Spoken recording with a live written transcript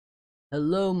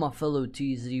Hello, my fellow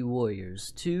TZ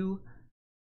warriors, to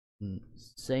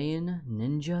Saiyan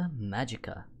Ninja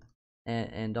Magicka.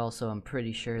 And also, I'm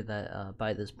pretty sure that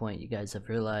by this point you guys have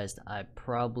realized I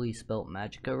probably spelt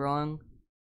Magicka wrong.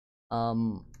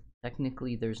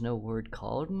 Technically there's no word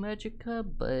called Magicka,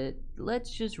 but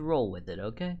let's just roll with it,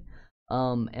 okay?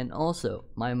 And also,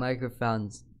 my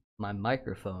microphone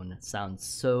sounds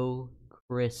so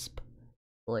crisp.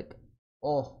 Like,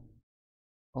 oh.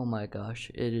 Oh my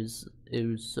gosh, it is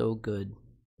so good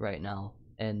right now,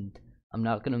 and I'm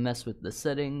not gonna mess with the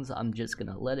settings. I'm just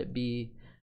gonna let it be.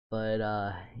 But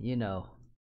you know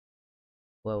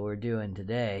what we're doing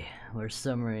today. We're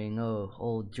summoning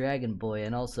old Dragon Boy,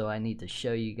 and also I need to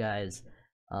show you guys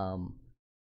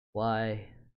why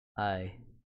I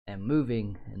am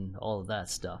moving and all of that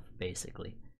stuff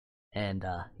basically. And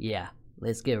yeah,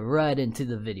 let's get right into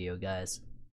the video, guys.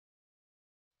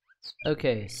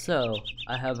 Okay, so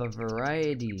I have a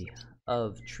variety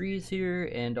of trees here,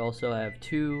 and also I have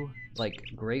two like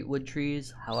great wood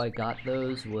trees. How I got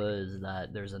those was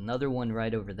that there's another one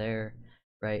right over there,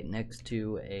 right next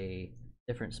to a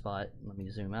different spot. Let me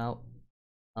zoom out.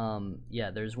 Yeah,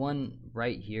 there's one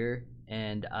right here,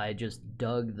 and I just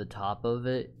dug the top of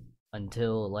it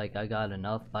until like I got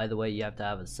enough. By the way, you have to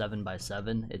have a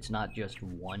 7x7. It's not just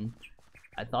one.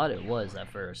 I thought it was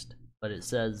at first, but it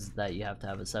says that you have to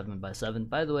have a 7x7.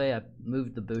 By the way, I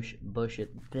moved the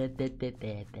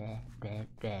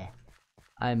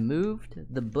I moved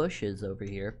the bushes over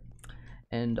here,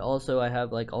 and also I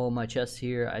have like all my chests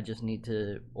here. I just need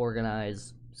to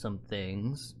organize some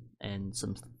things and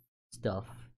some stuff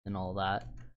and all that.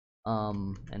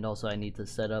 And also I need to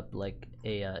set up like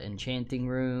a enchanting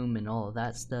room and all of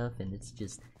that stuff, and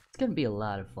it's gonna be a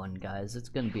lot of fun, guys. It's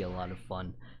gonna be a lot of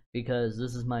fun because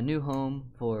this is my new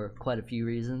home for quite a few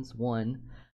reasons. One,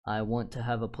 I want to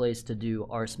have a place to do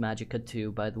Ars Magica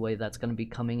 2. By the way, that's going to be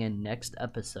coming in next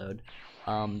episode.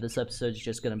 This episode is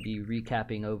just going to be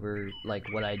recapping over like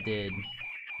what I did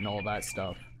and all that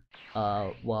stuff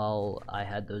while I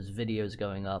had those videos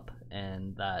going up,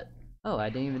 and that, oh, I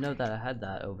didn't even know that I had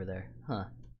that over there, huh.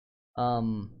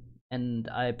 And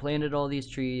I planted all these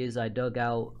trees. I dug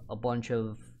out a bunch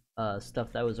of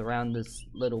stuff that was around this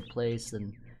little place,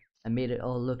 and I made it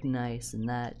all look nice and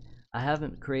that. I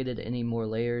haven't created any more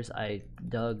layers. I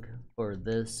dug for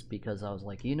this because I was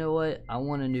like, you know what? I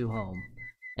want a new home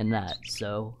and that.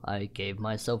 So I gave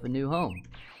myself a new home.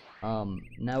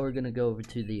 Now we're gonna go over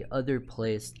to the other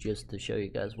place just to show you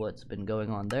guys what's been going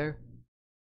on there.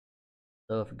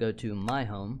 So if we go to my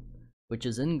home, which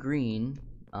is in green,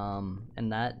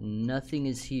 and that nothing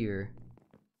is here,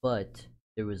 but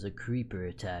there was a creeper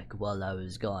attack while I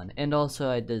was gone. And also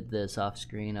I did this off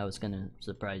screen. I was gonna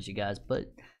surprise you guys,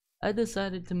 but I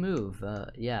decided to move.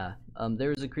 Yeah,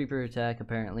 there was a creeper attack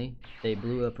apparently. They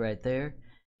blew up right there.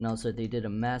 And also they did a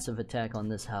massive attack on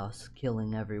this house,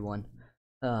 killing everyone.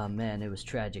 Oh man, it was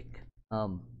tragic.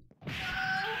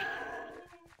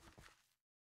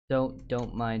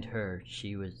 Don't mind her.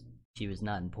 She was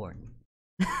not important.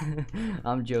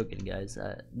 I'm joking, guys.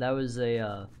 That was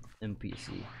a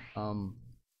NPC.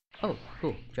 Oh,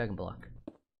 cool, dragon block.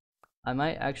 I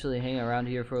might actually hang around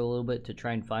here for a little bit to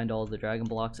try and find all the dragon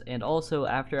blocks. And also,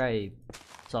 after I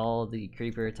saw the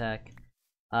creeper attack,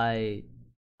 I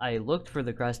looked for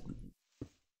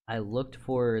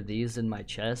these in my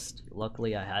chest.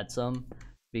 Luckily, I had some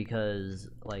because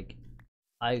like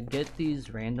I get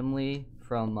these randomly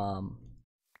from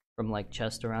like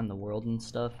chests around the world and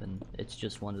stuff, and it's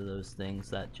just one of those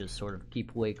things that just sort of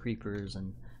keep away creepers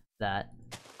and that.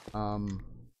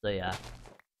 So yeah.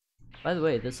 By the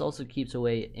way, this also keeps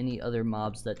away any other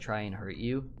mobs that try and hurt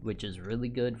you, which is really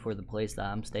good for the place that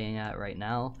I'm staying at right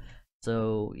now.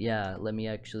 So yeah, let me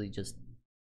actually just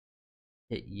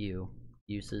hit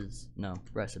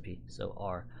recipe, so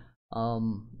R.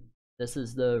 This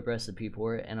is the recipe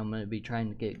for it, and I'm going to be trying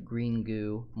to get green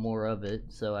goo, more of it,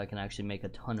 so I can actually make a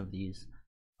ton of these.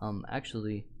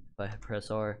 Actually, if I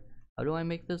press R, how do I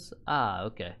make this? Ah,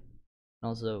 okay. And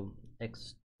also,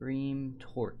 extreme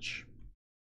torch.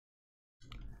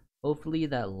 Hopefully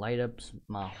that light up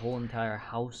my whole entire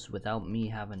house without me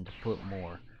having to put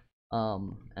more,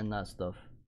 and that stuff.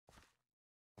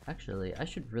 Actually, I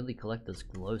should really collect this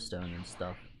glowstone and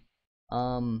stuff.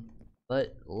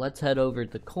 But let's head over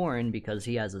to Corn because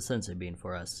he has a sensor beam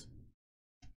for us.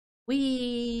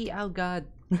 Whee! Oh god.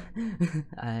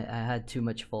 I had too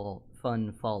much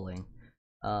fun falling.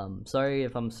 Sorry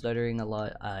if I'm stuttering a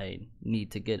lot. I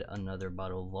need to get another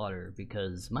bottle of water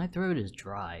because my throat is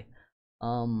dry.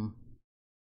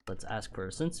 Let's ask for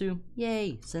a sensu.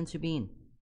 Yay, sensu bean.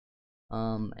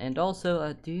 And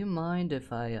also, do you mind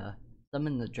if I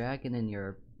summon the dragon in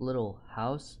your little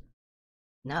house?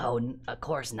 No, of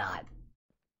course not.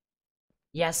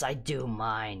 Yes, I do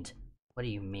mind. What do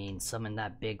you mean, summon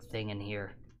that big thing in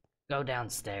here? Go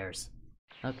downstairs.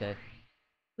 Okay.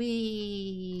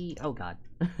 Whee! Oh god.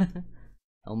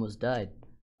 Almost died.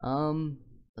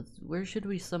 Where should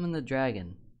we summon the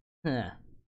dragon? Huh.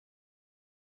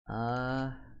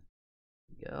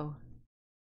 Go. I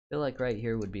feel like right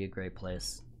here would be a great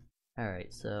place.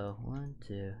 Alright, so 1,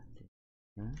 2,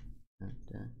 3.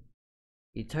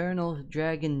 Eternal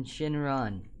Dragon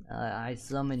Shinran, I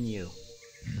summon you.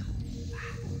 You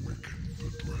have awakened the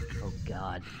dragon. Oh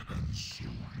god. And so you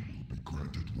will be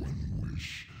granted one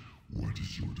wish. What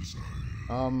is your desire?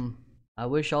 I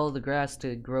wish all the grass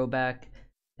to grow back,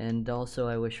 and also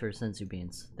I wish for senzu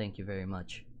beans. Thank you very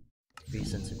much. 3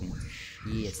 senzu beans.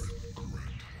 Yes.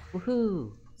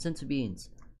 Woohoo! Senzu beans.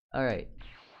 Alright.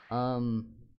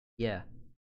 Yeah.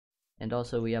 And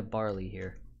also we have barley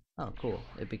here. Oh, cool.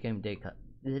 It became daytime.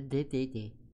 It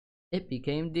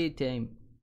became daytime.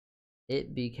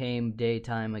 It became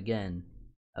daytime again.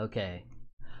 Okay.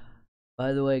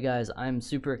 By the way, guys, I'm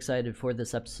super excited for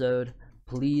this episode.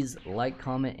 Please like,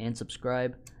 comment, and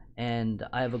subscribe. And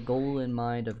I have a goal in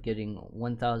mind of getting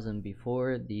 1,000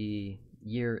 before the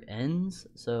year ends.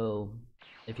 So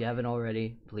if you haven't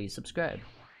already, please subscribe.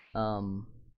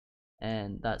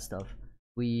 And that stuff.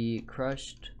 We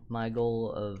crushed my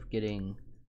goal of getting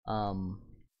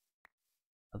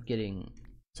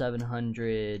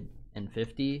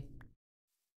 750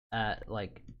 at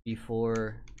like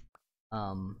before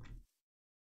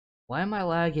why am I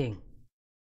lagging?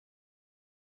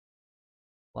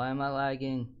 Why am I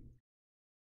lagging?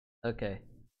 Okay.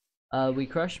 We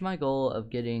crushed my goal of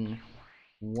getting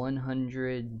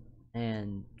 100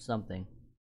 and something.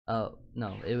 Oh,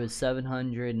 no, it was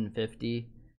 750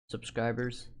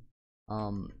 subscribers.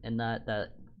 And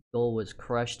that goal was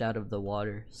crushed out of the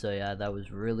water. So yeah, that was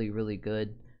really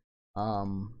good.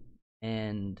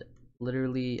 And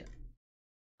literally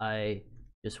I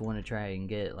just want to try and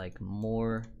get like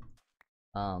more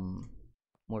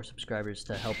subscribers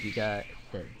to help you guys.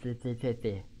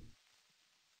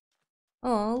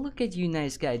 Oh, look at you,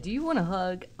 nice guy. Do you want a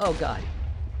hug? Oh god.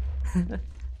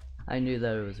 I knew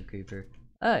that it was a creeper.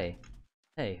 Hey,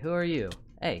 who are you?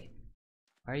 Hey,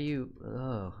 are you?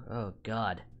 Oh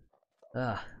god.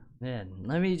 Man,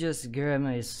 let me just grab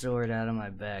my sword out of my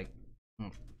bag.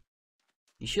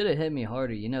 You should have hit me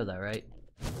harder, you know that, right?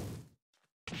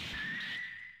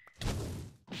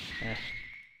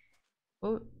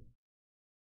 Oh.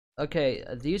 Okay,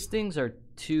 these things are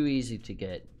too easy to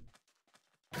get.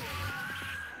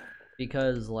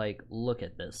 Because, like, look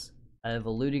at this. I have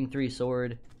a looting 3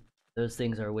 sword. Those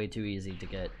things are way too easy to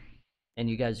get. And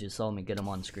you guys just saw me get them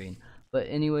on screen. But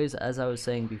anyways, as I was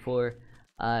saying before,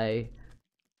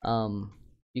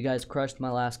 you guys crushed my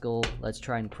last goal. Let's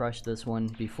try and crush this one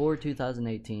before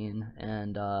 2018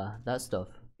 and that stuff.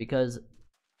 Because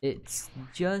it's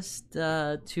just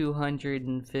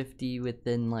 250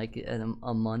 within like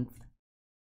a month.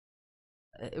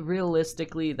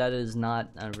 Realistically, that is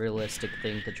not a realistic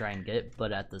thing to try and get,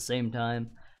 but at the same time,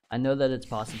 I know that it's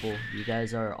possible. You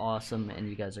guys are awesome and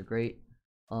you guys are great.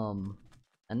 And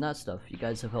that stuff. You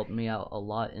guys have helped me out a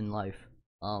lot in life.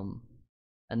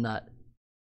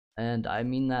 And I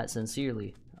mean that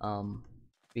sincerely.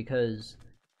 Because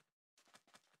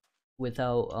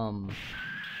without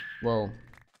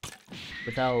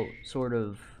without sort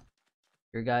of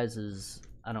your guys's,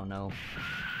 I don't know,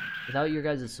 without your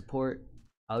guys' support,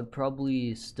 I would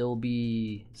probably still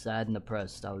be sad and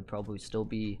depressed. I would probably still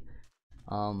be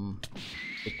the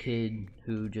kid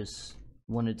who just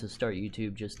wanted to start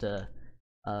YouTube just to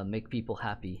make people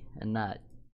happy and that,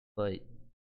 but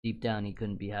deep down he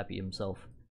couldn't be happy himself.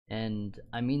 And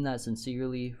I mean that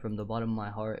sincerely from the bottom of my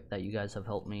heart, that you guys have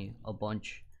helped me a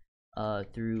bunch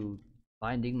through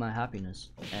finding my happiness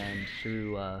and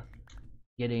through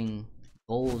getting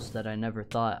goals that I never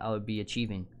thought I would be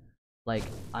achieving. Like,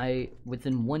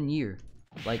 within 1 year,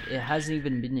 like, it hasn't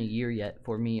even been a year yet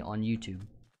for me on YouTube,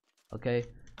 okay?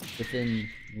 Within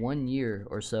 1 year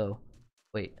or so,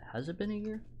 wait, has it been a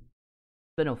year?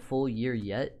 It's been a full year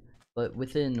yet, but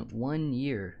within 1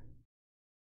 year,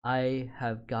 I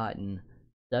have gotten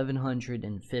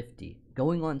 750,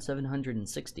 going on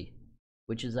 760,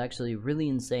 which is actually really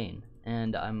insane,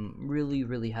 and I'm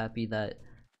really happy that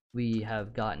we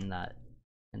have gotten that.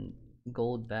 And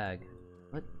gold bag,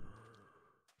 what?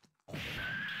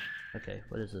 Okay,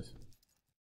 what is this?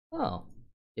 Oh,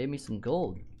 gave me some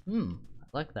gold. I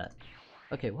like that.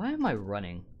 Okay, why am I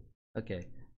running? Okay,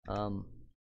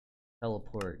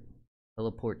 teleport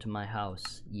to my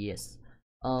house. Yes.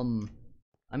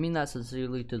 I mean that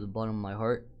sincerely to the bottom of my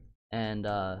heart. And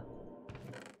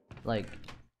like,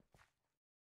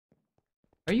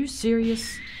 are you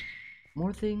serious?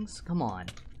 More things? Come on.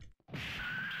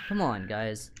 Come on,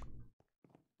 guys.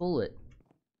 Pull it.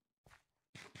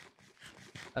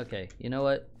 Okay, you know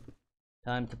what?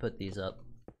 Time to put these up.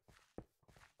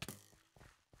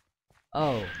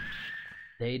 Oh,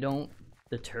 they don't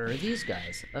deter these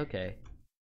guys. Okay.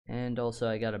 And also,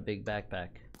 I got a big backpack.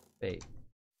 Wait,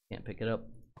 can't pick it up.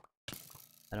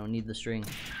 I don't need the string.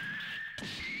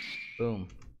 Boom.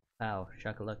 Pow.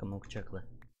 Shakalaka mocha chocolate.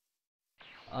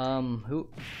 Who?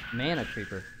 Mana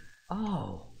creeper.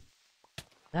 Oh.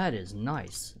 That is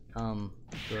nice. Who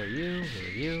are you? Who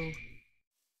are you?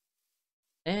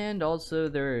 And also,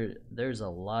 there's a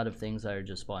lot of things that are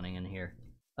just spawning in here.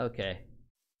 Okay.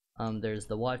 There's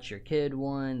the watch your kid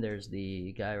one. There's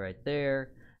the guy right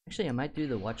there. Actually, I might do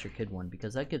the watch your kid one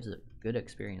because that gives a good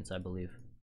experience, I believe.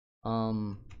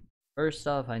 First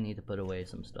off, I need to put away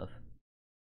some stuff.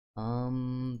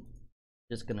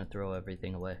 Just gonna throw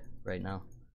everything away right now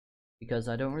because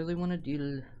I don't really want to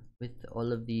deal with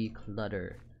all of the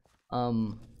clutter.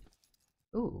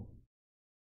 Ooh.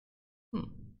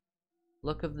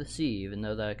 Look of the sea, even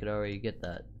though that I could already get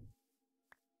that.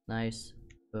 Nice.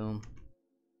 Boom.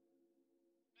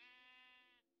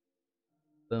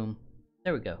 Boom.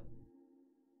 There we go.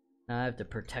 Now I have to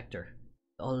protect her.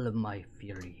 All of my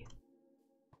fury.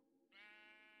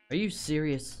 Are you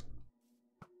serious?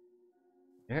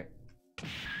 There.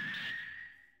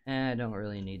 I don't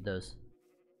really need those.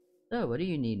 So, what do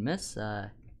you need, miss?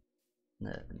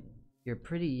 You're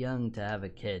pretty young to have a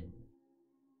kid.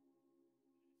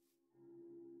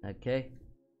 Okay.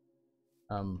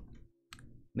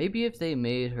 Maybe if they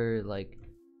made her, like,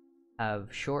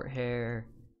 have short hair,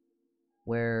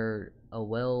 wear a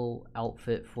well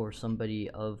outfit for somebody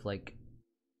of, like,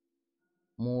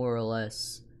 more or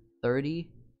less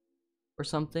 30 or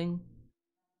something.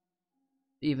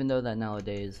 Even though that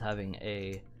nowadays having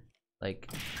a, like,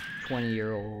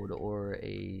 20-year-old or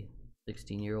a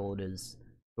 16-year-old is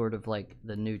sort of like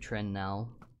the new trend now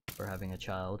for having a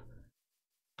child.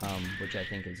 Which I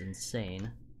think is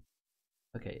insane.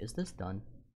 Okay, is this done?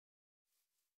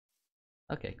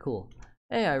 Okay, cool.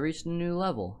 Hey, I reached a new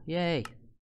level. Yay!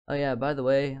 Oh yeah, by the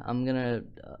way, I'm gonna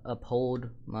uphold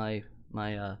my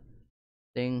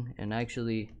thing and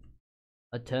actually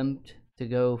attempt to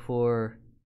go for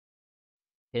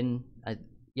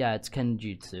yeah, it's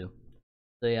Kenjutsu.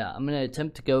 So yeah, I'm gonna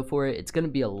attempt to go for it. It's gonna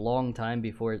be a long time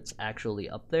before it's actually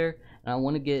up there, and I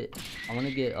wanna get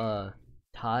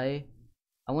Thai.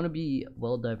 I want to be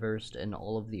well diversed in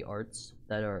all of the arts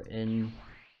that are in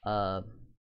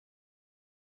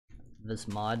this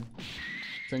mod,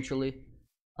 essentially,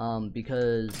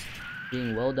 because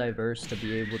being well diverse to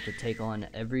be able to take on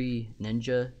every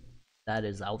ninja that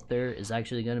is out there is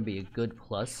actually going to be a good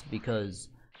plus, because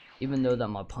even though that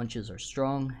my punches are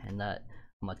strong and that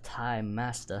I'm a Thai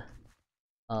master,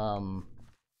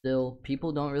 still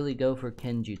people don't really go for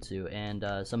Kenjutsu, and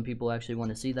some people actually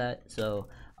want to see that, so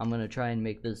I'm gonna try and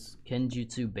make this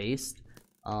Kenjutsu based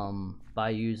by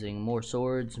using more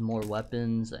swords, more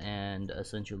weapons, and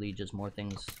essentially just more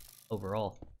things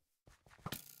overall.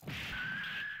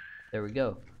 There we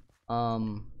go.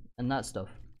 And that stuff.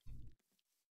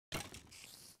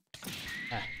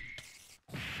 Ah.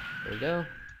 There we go.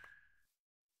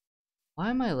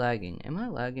 Why am I lagging? Am I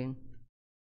lagging?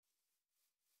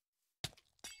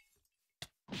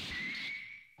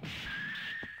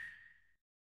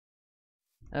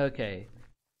 Okay.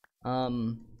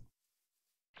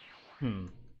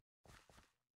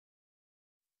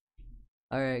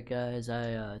 Alright guys,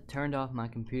 I turned off my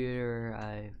computer,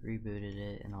 I rebooted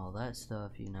it and all that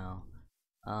stuff, you know.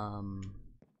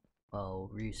 Well,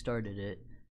 restarted it.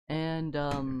 And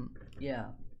yeah.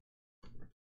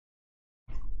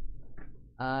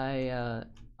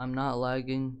 I'm not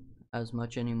lagging as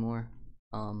much anymore.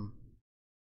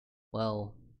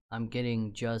 Well, I'm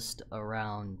getting just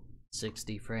around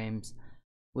 60 frames,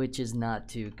 which is not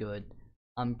too good.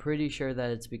 I'm pretty sure that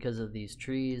it's because of these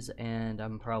trees, and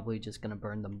I'm probably just gonna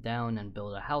burn them down and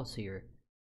build a house here.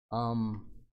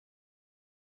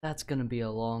 That's gonna be a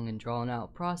long and drawn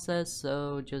out process,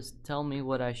 so just tell me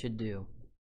what I should do.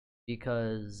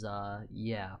 Because,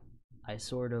 yeah, I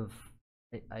sort of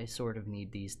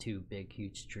need these two big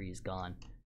huge trees gone.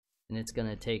 And it's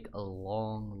gonna take a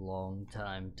long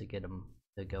time to get them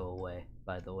to go away,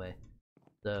 by the way.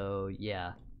 So,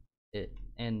 yeah.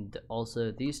 And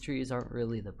also, these trees aren't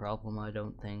really the problem, I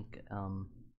don't think.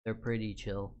 They're pretty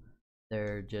chill.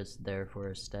 They're just there for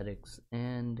aesthetics,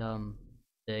 and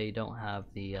they don't have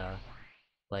the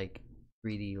like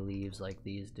 3D leaves like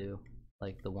these do,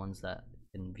 like the ones that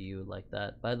can view like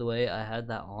that. By the way, I had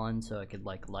that on so I could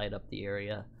like light up the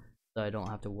area so I don't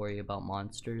have to worry about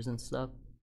monsters and stuff.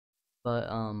 But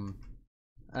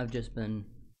I've just been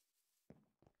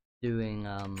doing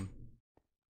I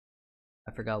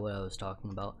forgot what I was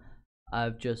talking about.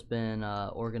 I've just been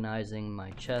organizing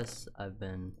my chests. I've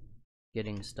been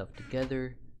getting stuff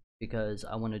together because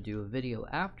I want to do a video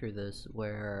after this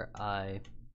where I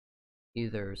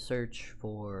either search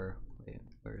for, wait,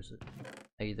 where is it?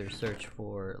 I either search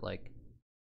for like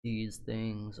these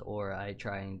things, or I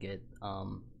try and get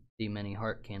the many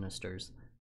heart canisters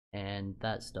and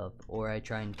that stuff, or I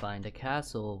try and find a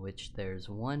castle, which there's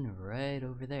one right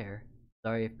over there.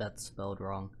 Sorry if that's spelled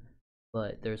wrong,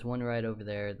 but there's one right over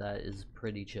there that is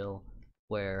pretty chill,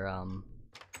 where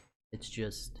it's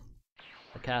just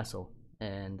a castle,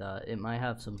 and it might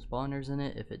have some spawners in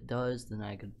it. If it does, then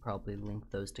I could probably link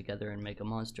those together and make a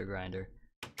monster grinder.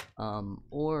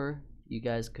 Or you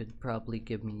guys could probably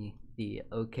give me the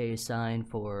okay sign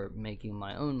for making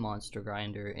my own monster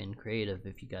grinder in creative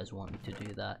if you guys want me to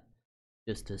do that,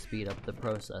 just to speed up the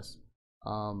process.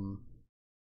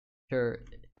 Sure,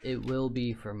 it will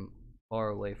be from far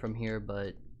away from here,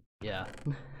 but yeah.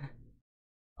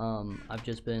 I've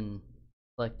just been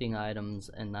collecting items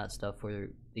and that stuff for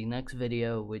the next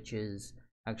video, which is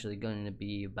actually going to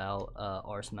be about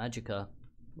Ars Magicka,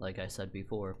 like I said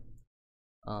before.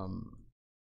 And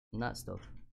that stuff.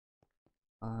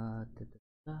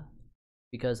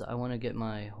 Because I want to get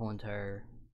my whole entire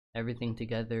everything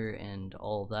together and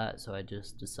all of that, so I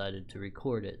just decided to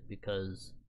record it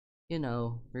because, you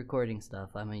know, recording stuff.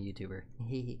 I'm a YouTuber.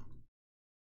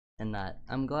 And that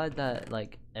I'm glad that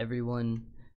like everyone,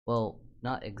 well,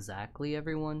 not exactly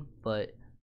everyone, but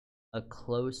a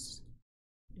close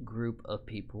group of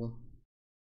people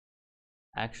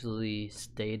actually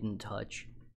stayed in touch.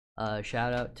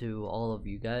 Shout out to all of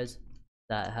you guys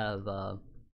that have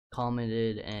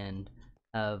commented and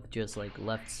have just like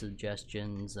left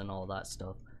suggestions and all that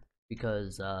stuff,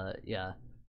 because yeah.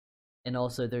 And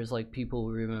also there's like people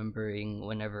remembering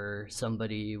whenever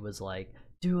somebody was like,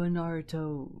 do a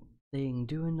Naruto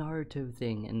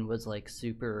thing, and was like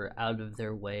super out of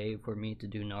their way for me to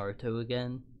do Naruto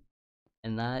again.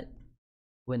 And that,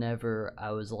 whenever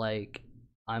I was like,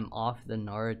 I'm off the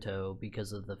Naruto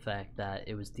because of the fact that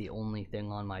it was the only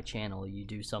thing on my channel. You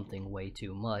do something way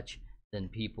too much, then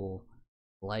people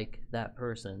like that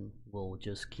person will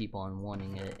just keep on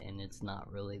wanting it, and it's not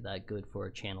really that good for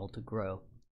a channel to grow.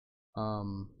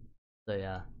 So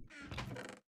yeah.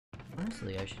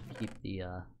 Honestly, I should keep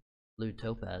the blue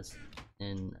topaz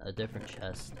in a different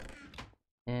chest.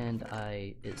 And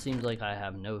it seems like I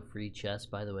have no free chests.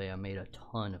 By the way, I made a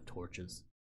ton of torches.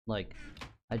 Like,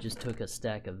 I just took a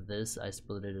stack of this, I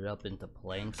split it up into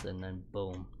planks, and then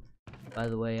boom. By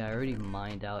the way, I already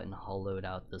mined out and hollowed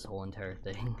out this whole entire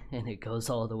thing, and it goes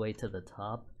all the way to the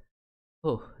top.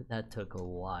 Oh, that took a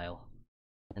while.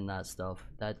 And that stuff,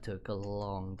 that took a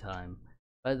long time.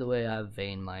 By the way, I have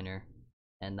vein miner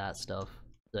and that stuff.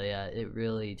 So yeah, it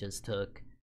really just took,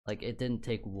 like, it didn't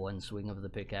take one swing of the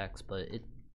pickaxe, but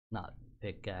not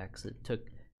pickaxe, it took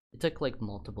like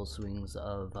multiple swings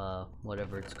of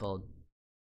whatever it's called.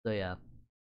 So yeah.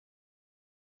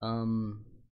 Don't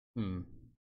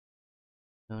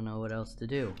know what else to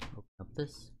do. Open up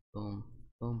this. Boom.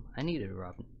 Boom. I needed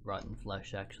rotten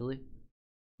flesh, actually.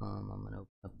 I'm gonna open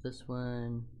up this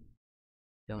one.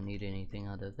 Don't need anything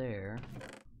out of there.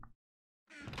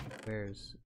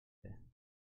 Where's... okay.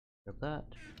 Grab that.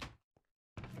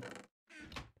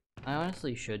 I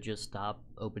honestly should just stop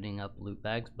opening up loot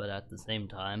bags, but at the same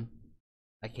time,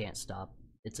 I can't stop.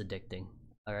 It's addicting.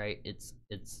 Alright, it's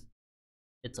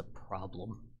a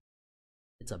problem.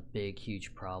 It's a big,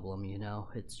 huge problem, you know?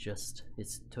 It's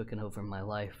taken over my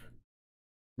life.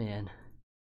 Man,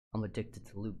 I'm addicted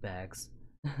to loot bags.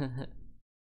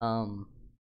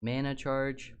 Mana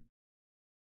charge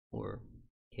or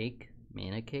cake?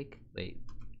 Mana cake? Wait,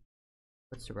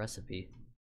 what's the recipe?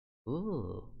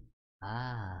 Ooh,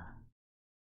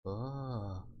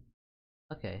 oh.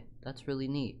 Okay, that's really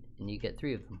neat, and you get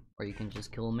 3 of them, or you can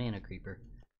just kill a mana creeper.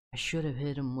 I should have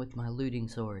hit him with my looting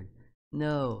sword.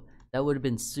 No, that would have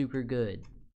been super good.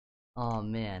 Oh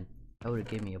man, that would have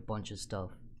given me a bunch of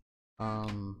stuff.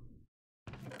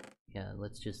 Yeah,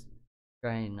 let's just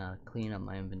try and clean up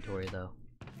my inventory though.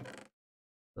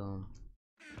 Boom.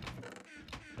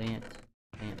 Plant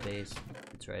base.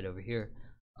 It's right over here.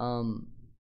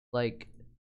 Like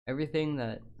everything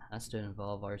that has to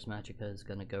involve Ars Magicka is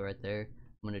gonna go right there.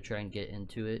 I'm gonna try and get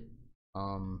into it.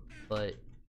 But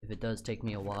if it does take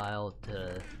me a while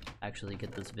to actually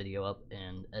get this video up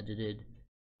and edited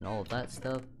and all of that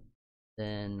stuff,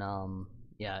 then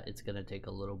yeah, it's gonna take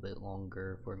a little bit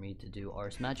longer for me to do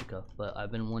Ars Magica, but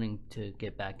I've been wanting to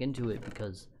get back into it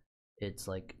because it's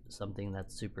like something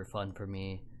that's super fun for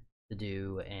me to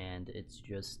do, and it's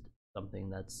just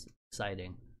something that's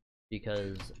exciting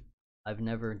because I've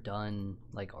never done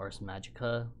like Ars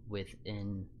Magica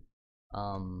within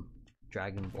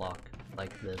Dragon Block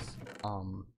like this.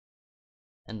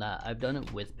 And that I've done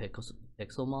it with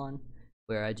Pixelmon,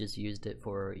 where I just used it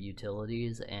for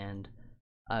utilities, and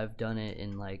I've done it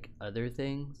in like other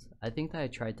things. I think that I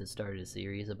tried to start a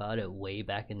series about it way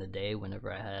back in the day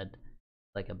whenever I had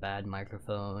like a bad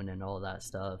microphone and all that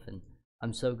stuff, and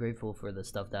I'm so grateful for the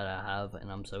stuff that I have, and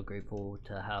I'm so grateful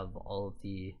to have all of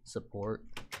the support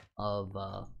of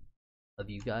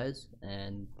you guys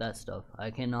and that stuff. I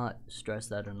cannot stress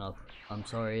that enough. I'm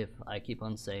sorry if I keep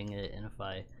on saying it and if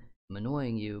I am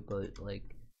annoying you, but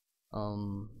like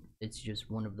it's just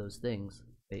one of those things.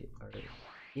 Wait, alright.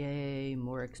 Yay,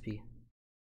 more XP.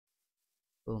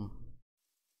 Boom.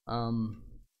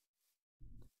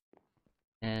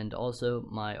 And also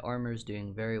my armor's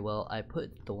doing very well. I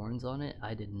put thorns on it.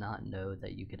 I did not know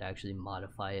that you could actually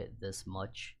modify it this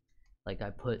much. Like,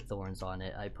 I put thorns on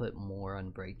it, I put more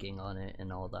unbreaking on it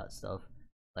and all that stuff.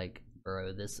 Like,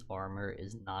 bro, this armor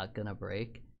is not gonna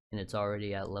break, and it's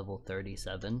already at level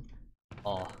 37.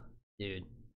 Oh, dude,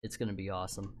 it's gonna be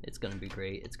awesome. It's gonna be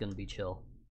great. It's gonna be chill.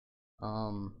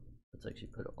 Let's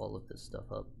actually put all of this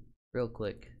stuff up real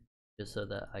quick, just so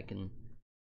that I can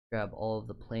grab all of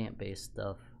the plant-based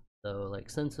stuff. So, like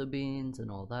senso beans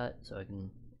and all that, so I can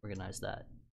organize that.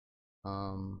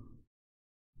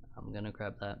 I'm gonna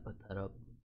grab that, put that up.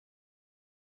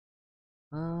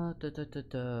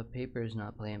 Paper is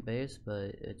not plant-based,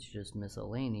 but it's just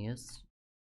miscellaneous.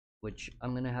 Which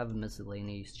I'm gonna have a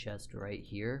miscellaneous chest right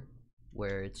here,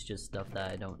 where it's just stuff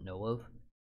that I don't know of.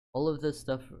 All of this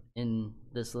stuff in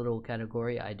this little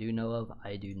category I do know of.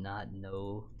 I do not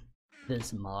know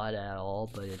this mod at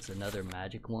all, but it's another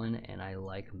magic one, and I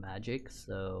like magic,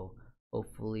 so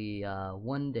hopefully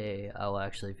one day I'll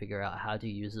actually figure out how to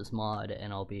use this mod,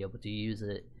 and I'll be able to use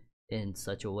it in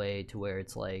such a way to where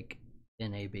it's like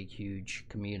in a big huge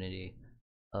community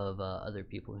of other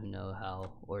people who know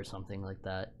how, or something like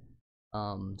that.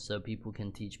 So people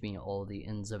can teach me all the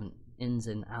ins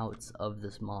and outs of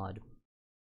this mod.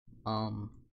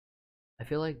 I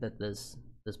feel like that this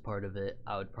part of it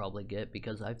I would probably get,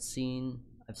 because I've seen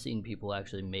people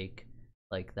actually make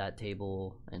like that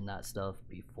table and that stuff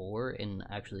before and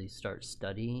actually start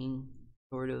studying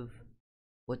sort of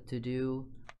what to do.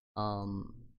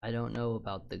 I don't know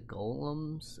about the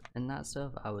golems and that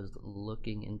stuff. I was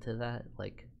looking into that,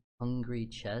 like hungry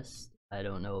chest. I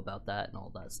don't know about that and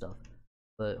all that stuff,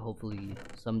 but hopefully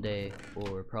someday,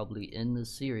 or probably in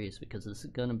this series, because this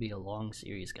is gonna be a long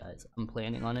series, guys. I'm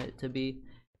planning on it to be,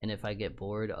 and if I get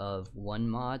bored of one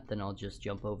mod, then I'll just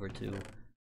jump over to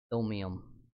Thomium,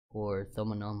 or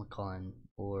Thomonomicon,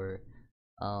 or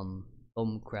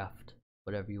Homecraft,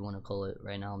 whatever you want to call it.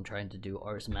 Right now I'm trying to do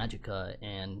Ars Magica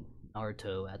and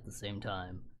Naruto at the same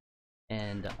time,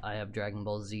 and I have Dragon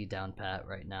Ball Z down pat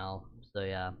right now, so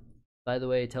yeah. By the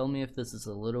way, tell me if this is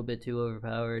a little bit too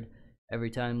overpowered. Every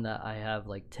time that I have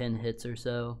like 10 hits or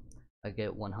so, I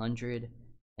get 100,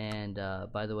 and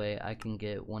by the way, I can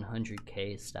get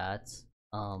 100k stats,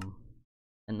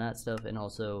 and that stuff. And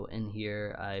also in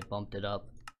here I bumped it up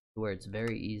to where it's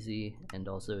very easy, and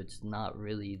also it's not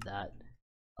really that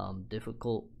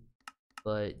difficult.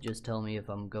 But just tell me if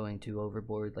I'm going too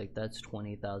overboard. Like, that's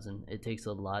 20,000. It takes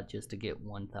a lot just to get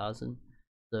 1,000.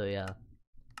 So yeah,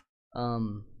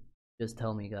 just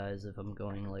tell me, guys, if I'm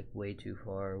going like way too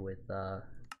far with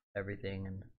everything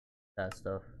and that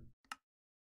stuff,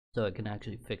 so I can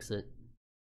actually fix it.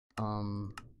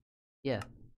 Yeah.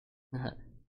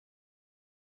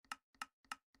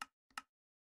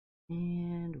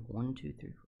 And 1 2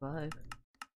 3 4 5,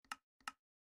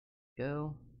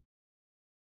 go.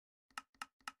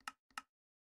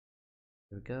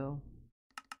 There we go.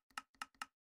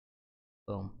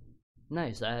 Boom.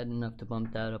 Nice, I had enough to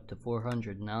bump that up to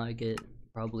 400. Now I get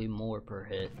probably more per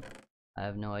hit. I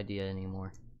have no idea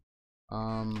anymore.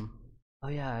 Oh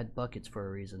yeah, I had buckets for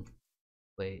a reason.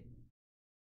 Wait.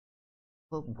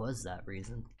 What was that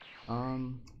reason?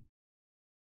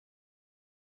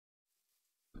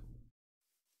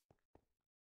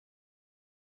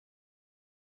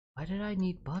 Why did I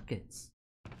need buckets?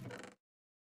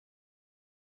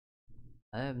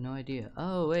 I have no idea.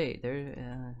 Oh wait,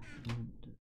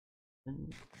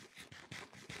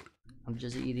 I'm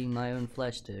just eating my own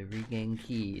flesh to regain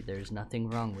ki. There's nothing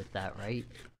wrong with that, right?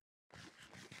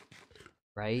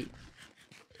 Right?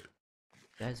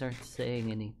 You guys aren't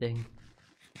saying anything.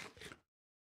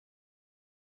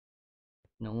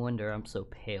 No wonder I'm so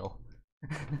pale.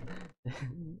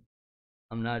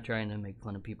 I'm not trying to make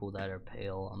fun of people that are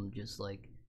pale. I'm just like,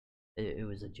 it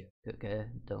was a joke, okay?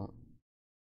 Don't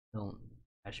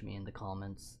bash me in the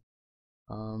comments.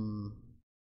 Hmm.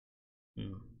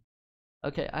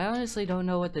 Okay, I honestly don't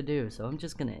know what to do, so I'm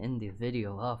just gonna end the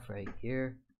video off right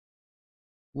here.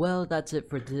 Well, that's it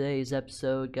for today's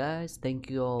episode, guys. Thank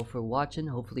you all for watching.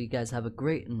 Hopefully you guys have a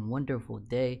great and wonderful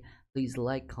day. Please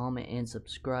like, comment, and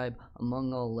subscribe.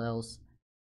 Among all else,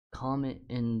 comment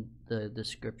in the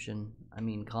description.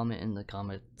 Comment in the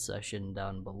comment section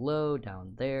down below,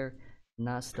 down there, and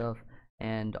that stuff.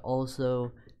 And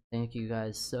also, thank you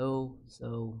guys so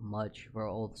much for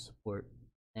all the support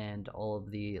and all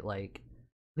of the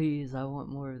please, I want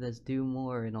more of this, do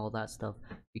more, and all that stuff,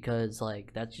 because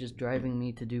that's just driving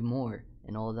me to do more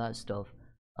and all that stuff.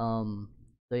 So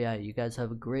yeah, you guys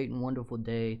have a great and wonderful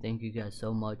day. Thank you guys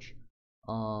so much.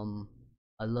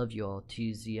 I love you all.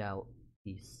 TZ out.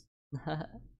 Peace.